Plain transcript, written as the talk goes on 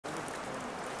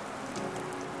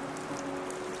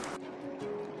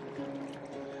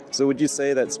So would you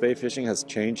say that spey fishing has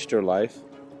changed your life?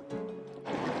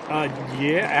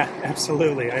 Yeah,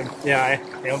 absolutely.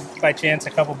 By chance, a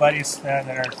couple buddies that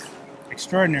are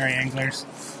extraordinary anglers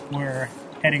were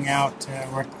heading out,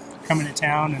 were coming to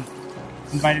town and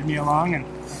invited me along, and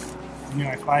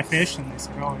I fly fish, and they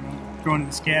said, oh, going to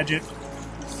the Skagit,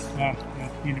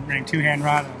 need to bring 2-hand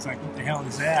rod. I was like, what the hell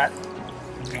is that?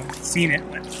 Seen it,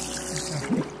 but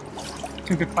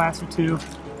took a class or two,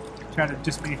 try to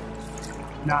just be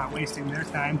not wasting their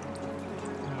time,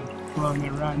 blowing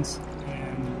their runs,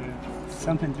 and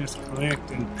something just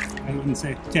clicked. And I wouldn't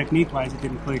say technique-wise it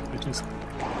didn't click, but just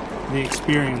the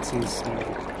experience is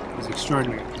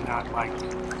extraordinary. It's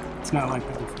not like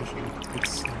other fishing.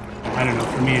 It's I don't know.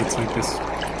 For me, it's like this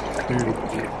very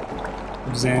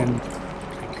zen,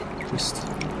 like just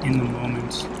in the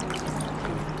moment,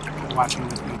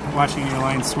 watching your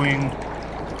line swing,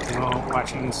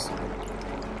 watching these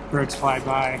birds fly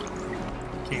by.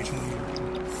 Occasionally,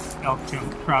 elk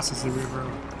jump crosses the river.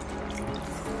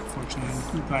 Fortunately,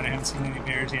 I'm glad I haven't seen any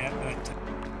bears yet. But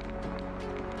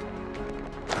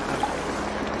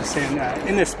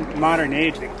in this modern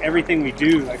age, like, everything we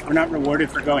do, like, we're not rewarded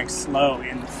for going slow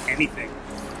in anything.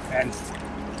 And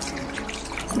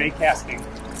spey casting,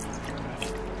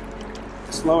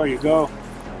 the slower you go,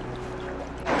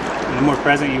 and the more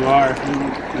present you are,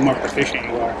 the more proficient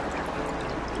you are.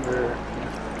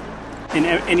 In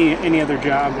any other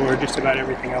job or just about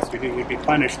everything else we do, you'd be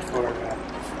punished for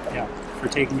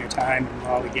taking your time and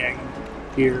lollygagging.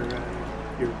 Here,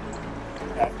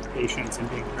 that patience and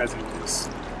being present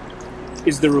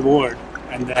is the reward,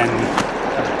 and then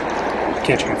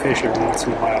catching a fish every once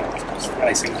in a while is just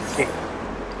icing on the cake.